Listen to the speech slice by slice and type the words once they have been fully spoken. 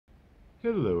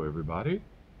Hello everybody,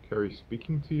 Kerry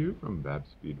speaking to you from Bab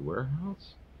Speed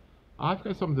Warehouse. I've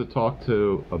got something to talk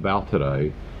to about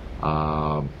today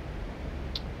that's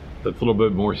a little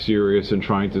bit more serious than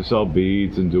trying to sell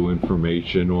beads and do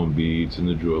information on beads in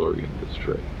the jewelry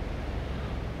industry.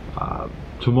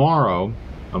 Tomorrow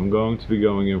I'm going to be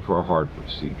going in for a heart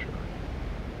procedure,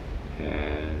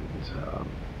 and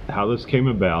how this came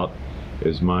about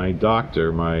is my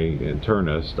doctor, my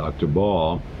internist, Dr.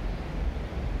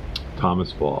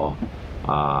 Thomas Ball,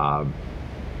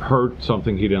 heard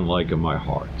something he didn't like in my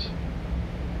heart.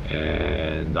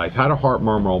 And I've had a heart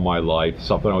murmur all my life,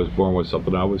 something I was born with,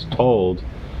 something I was told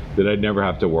that I'd never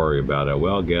have to worry about it.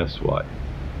 Well, guess what?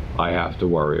 I have to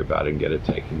worry about it and get it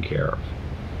taken care of.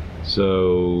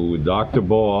 So Dr.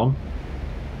 Ball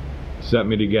sent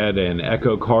me to get an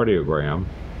echocardiogram,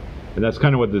 and that's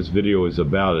kind of what this video is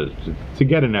about, to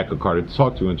get an echocardiogram, to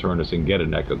talk to an internist and get an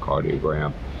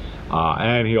echocardiogram.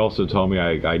 And he also told me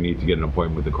I need to get an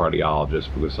appointment with a cardiologist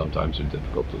because sometimes they're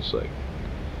difficult to see.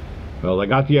 Well, I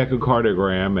got the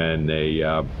echocardiogram, and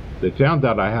they found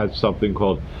out I had something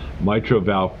called Mitra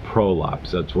Valve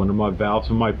prolapse. That's one of my valves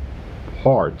in my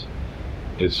heart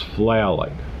is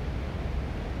flailing.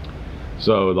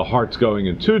 So the heart's going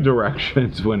in two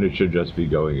directions when it should just be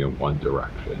going in one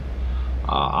direction.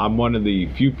 I'm one of the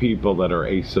few people that are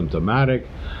asymptomatic.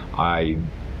 I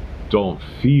don't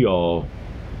feel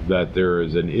that there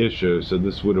is an issue, so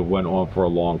this would have went on for a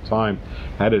long time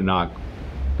had it not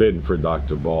been for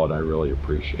Dr. Ball, and I really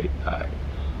appreciate that.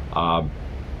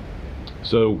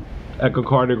 So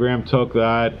echocardiogram took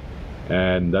that,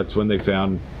 and that's when they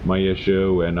found my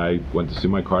issue, and I went to see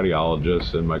my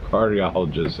cardiologist, and my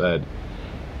cardiologist said,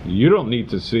 "You don't need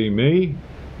to see me,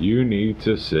 you need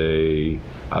to see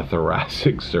a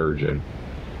thoracic surgeon."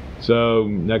 So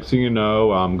next thing you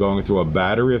know, I'm going through a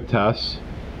battery of tests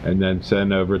and then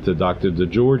sent over to Dr.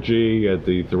 DeGiorgi at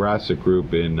the thoracic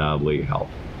group in Lee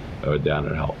Health, down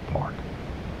at Health Park.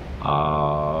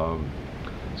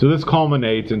 So this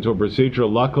culminates into a procedure.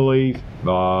 Luckily, if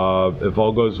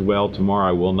all goes well tomorrow,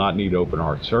 I will not need open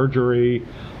heart surgery.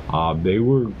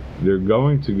 They're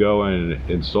going to go and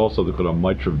install something called a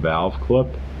Mitra Valve Clip.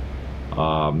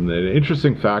 An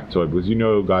interesting factoid,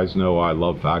 because guys know I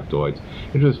love factoids.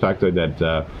 Interesting factoid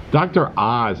that Dr.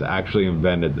 Oz actually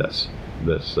invented this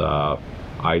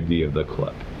idea of the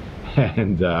clip,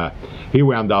 and he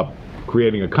wound up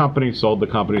creating a company, sold the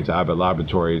company to Abbott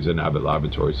Laboratories, and Abbott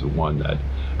Laboratories is the one that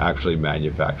actually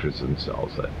manufactures and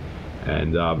sells it.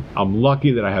 And I'm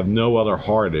lucky that I have no other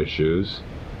heart issues.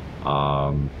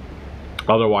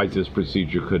 Otherwise this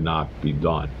procedure could not be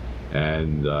done.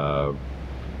 And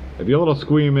if you're a little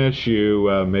squeamish, you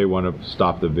may want to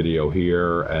stop the video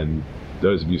here, and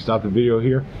those of you stop the video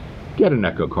here, get an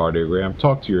echocardiogram,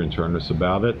 talk to your internist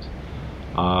about it.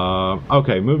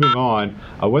 Okay, moving on.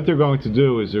 What they're going to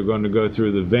do is they're going to go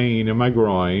through the vein in my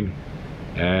groin,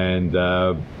 and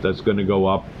that's going to go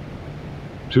up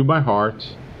to my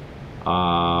heart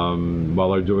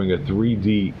while they're doing a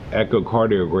 3D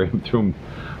echocardiogram through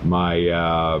my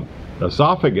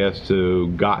esophagus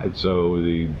to guide, so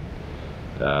the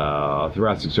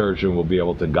thoracic surgeon will be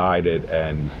able to guide it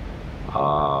and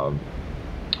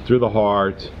through the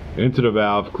heart, into the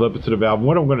valve, clip it to the valve. And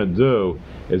what I'm going to do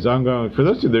is for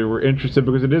those of you that were interested,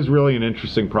 because it is really an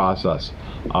interesting process,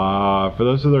 for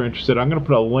those of you that are interested, I'm going to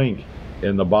put a link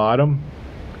in the bottom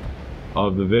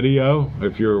of the video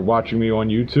if you're watching me on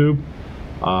YouTube.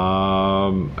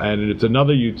 And it's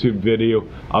another YouTube video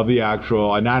of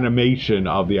an animation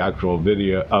of the actual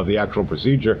video of the actual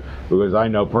procedure, because I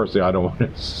know personally I don't want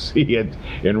to see it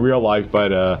in real life,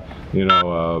 but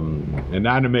an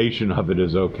animation of it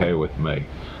is okay with me.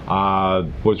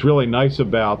 What's really nice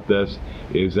about this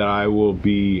is that I will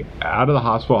be out of the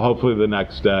hospital hopefully the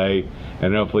next day,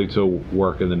 and hopefully to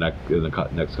work in the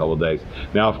next couple of days.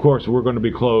 Now, of course, we're going to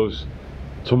be closed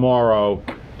tomorrow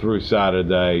through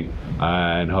Saturday,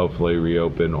 and hopefully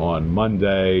reopen on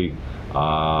Monday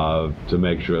to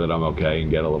make sure that I'm okay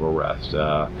and get a little rest.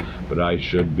 But I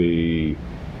should be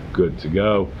good to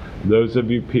go. Those of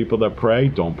you people that pray,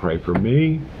 don't pray for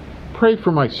me. Pray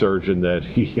for my surgeon that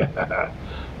he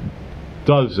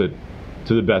does it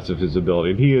to the best of his ability.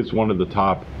 And he is one of the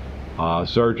top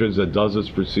surgeons that does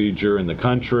this procedure in the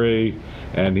country,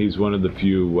 and he's one of the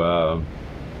few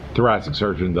thoracic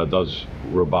surgeon that does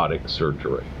robotic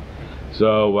surgery.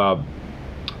 So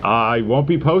I won't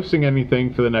be posting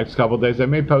anything for the next couple of days. I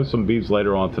may post some beads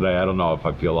later on today. I don't know if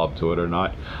I feel up to it or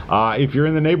not. If you're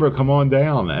in the neighborhood, come on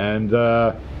down, and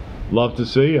love to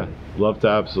see you. Love to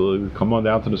absolutely come on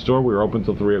down to the store. We're open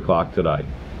till 3 o'clock today.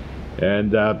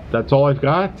 And that's all I've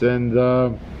got. And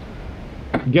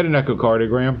get an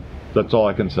echocardiogram. That's all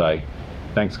I can say.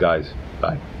 Thanks, guys.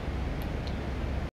 Bye.